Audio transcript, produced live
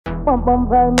Pom Pom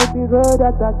vibe make you go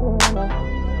that again.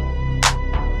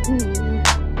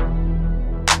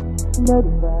 Know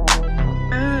the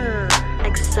vibe.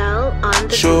 Excel on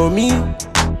the Show me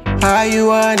how you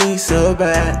want it so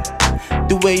bad.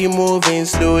 The way you moving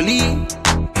slowly,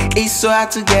 it's so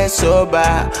hard to get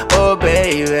sober. Oh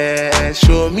baby,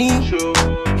 show me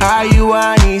how you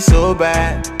want it so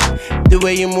bad. The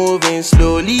way you moving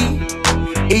slowly,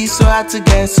 it's so hard to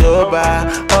get sober.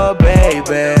 Oh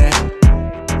baby,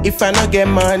 if I don't get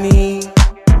money,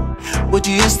 would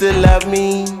you still love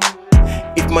me?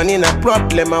 If money not a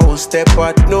problem, I will step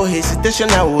out. No hesitation,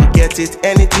 I will get it.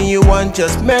 Anything you want,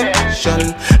 just mention.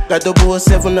 Got the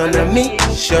 007 on a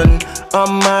mission. On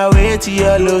my way to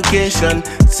your location.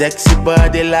 Sexy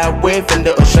body like wave in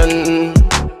the ocean.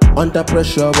 Under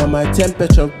pressure when my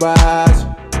temperature rise.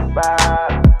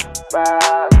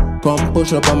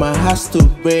 Composure but my has to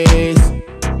raise.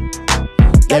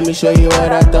 Let me show you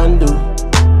what I done do.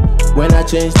 When I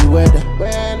change the weather,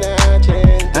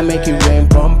 I make it rain.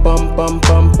 Pom pom pom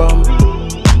pom pom.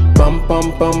 Pom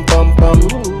pom pom pom pom.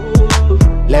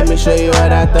 Let me show you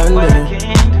what I done do.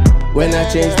 When I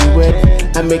change the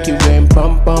weather, I make it rain.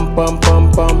 Pom pom pom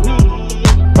pom pom.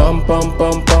 Pom pom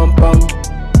pom pom pom.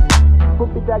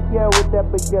 Put it that girl with that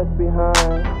baguette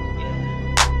behind.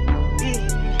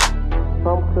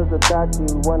 Come closer,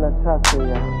 daddy, wanna talk to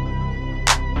ya.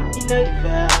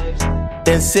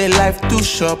 Then say life too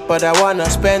short, but I wanna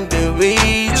spend it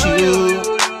with you.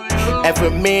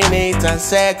 Every minute and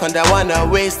second, I wanna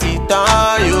waste it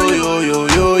on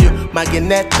you.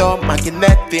 Magneto,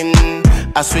 magneting.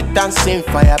 As we dancing,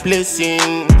 fire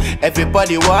blazing.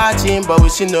 Everybody watching, but we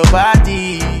see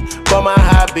nobody. But my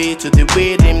habit to the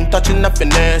rhythm, touching the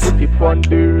finesse.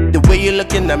 The way you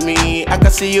looking at me, I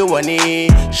can see you on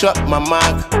it. Shot my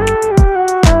mark,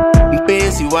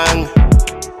 busy one.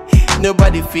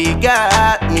 Nobody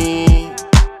figured me.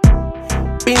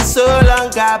 Been so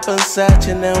long, I've been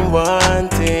searching and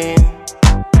wanting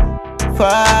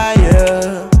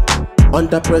fire.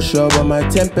 Under pressure when my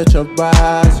temperature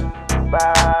rise.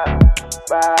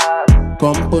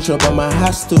 Composure but my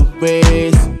has to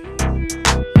raise.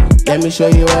 Let me show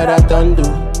you what I done do.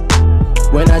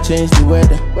 When I change the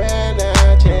weather,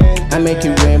 I make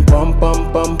it rain. Pom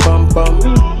pom pom pom pom.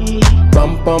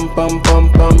 Pom pom pom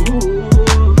pom pom.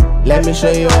 Let me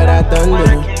show you what I done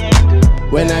do.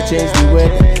 When I change the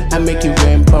weather, I make it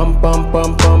rain. Pom pom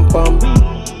pom pom pom.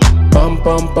 Pom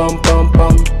pom pom pom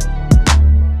pom.